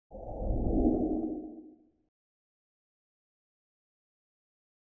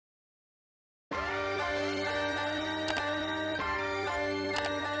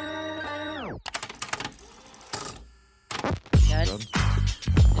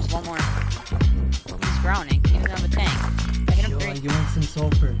drowning. He doesn't have a tank. I hit him 3. You want some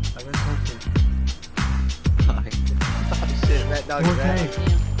sulfur? I got sulfur. Oh shit, that dog is bad.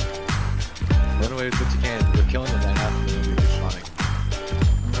 Run away with what you can. We're killing them right now. We're respawning.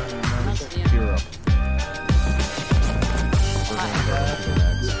 Hero.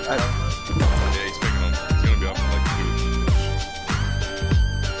 Yeah, he's picking them. He's gonna be up for like 2.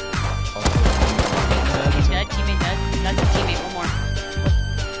 He's dead. Teammate dead. That's a teammate. One more.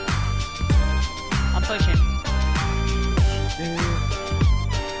 I'm pushing.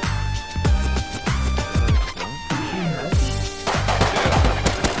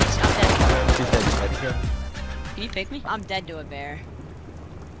 Can you pick me? I'm dead to a bear.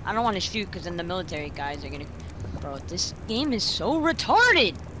 I don't want to shoot because then the military guys are gonna... Bro, this game is so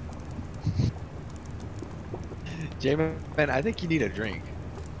retarded! J-Man, I think you need a drink.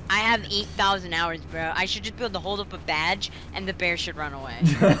 I have 8,000 hours, bro. I should just be able to hold up a badge and the bear should run away.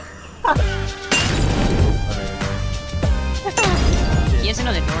 He has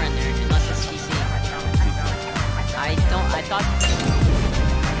another door in there, unless it's TC. I thought...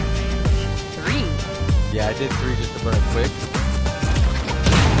 3. Yeah, I did 3 just to burn it quick.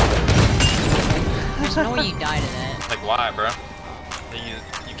 There's no way you die to that. Like why, bro?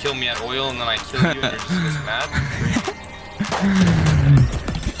 You kill me at oil and then I kill you and you're just mad?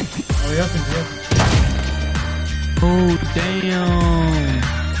 Oh, yeah. Oh, damn.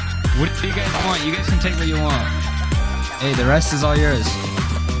 What do you guys want? You guys can take what you want. Hey, the rest is all yours.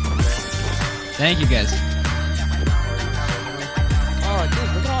 Thank you, guys. Oh,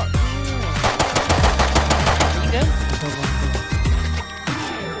 dude, look at all... Are you good?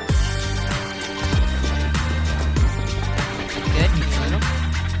 Good? You good?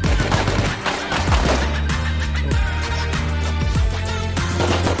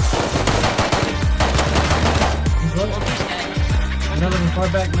 Another one far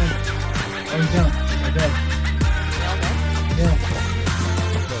back, man. Oh, he's down. I'm dead. Yeah.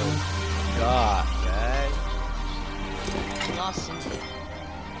 God, guys. Lost Cindy.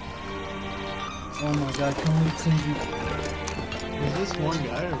 Oh my god, come with Cindy. Is this one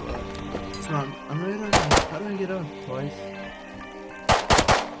guy or what? I'm ready to... How do I get up? Twice.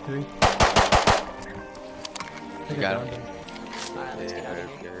 3. You got him. Alright, let's get out of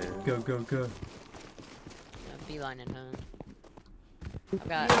here. Go. Beelining home. I've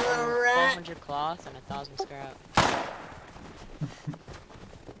got 1,200 cloth and 1,000 scrap.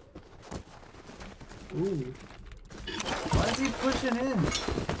 Ooh. Why is he pushing in?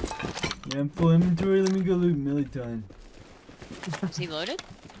 Yeah, I'm full inventory. Let me go loot Militon. Is he loaded?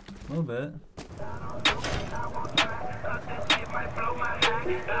 A little bit.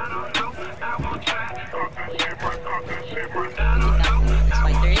 That's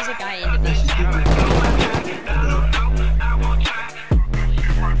why there is a guy in the basement.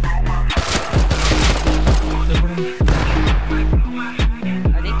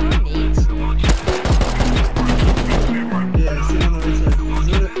 Are they throwing nades? Yeah, I see on the right side. Is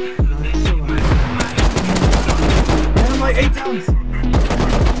it? No, it's still behind. Man, I'm like 8 times.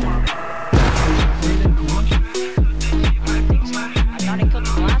 I think so. I thought I killed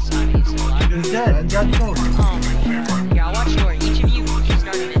him last time and he's still alive. He's dead. I'm dead. Oh my god. Yeah, I'll watch your. Each of you should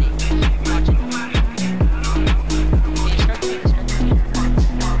start a mini. Watch it. Okay, start the mini.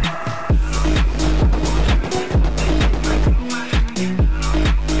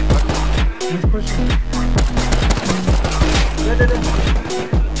 He's pushing. Dead.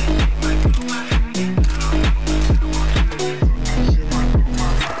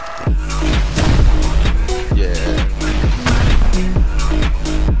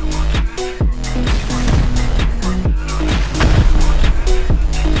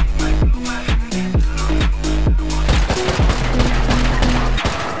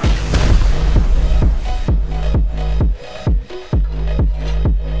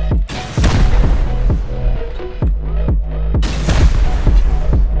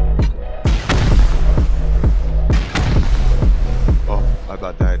 Oh, I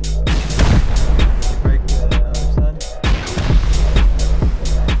about died.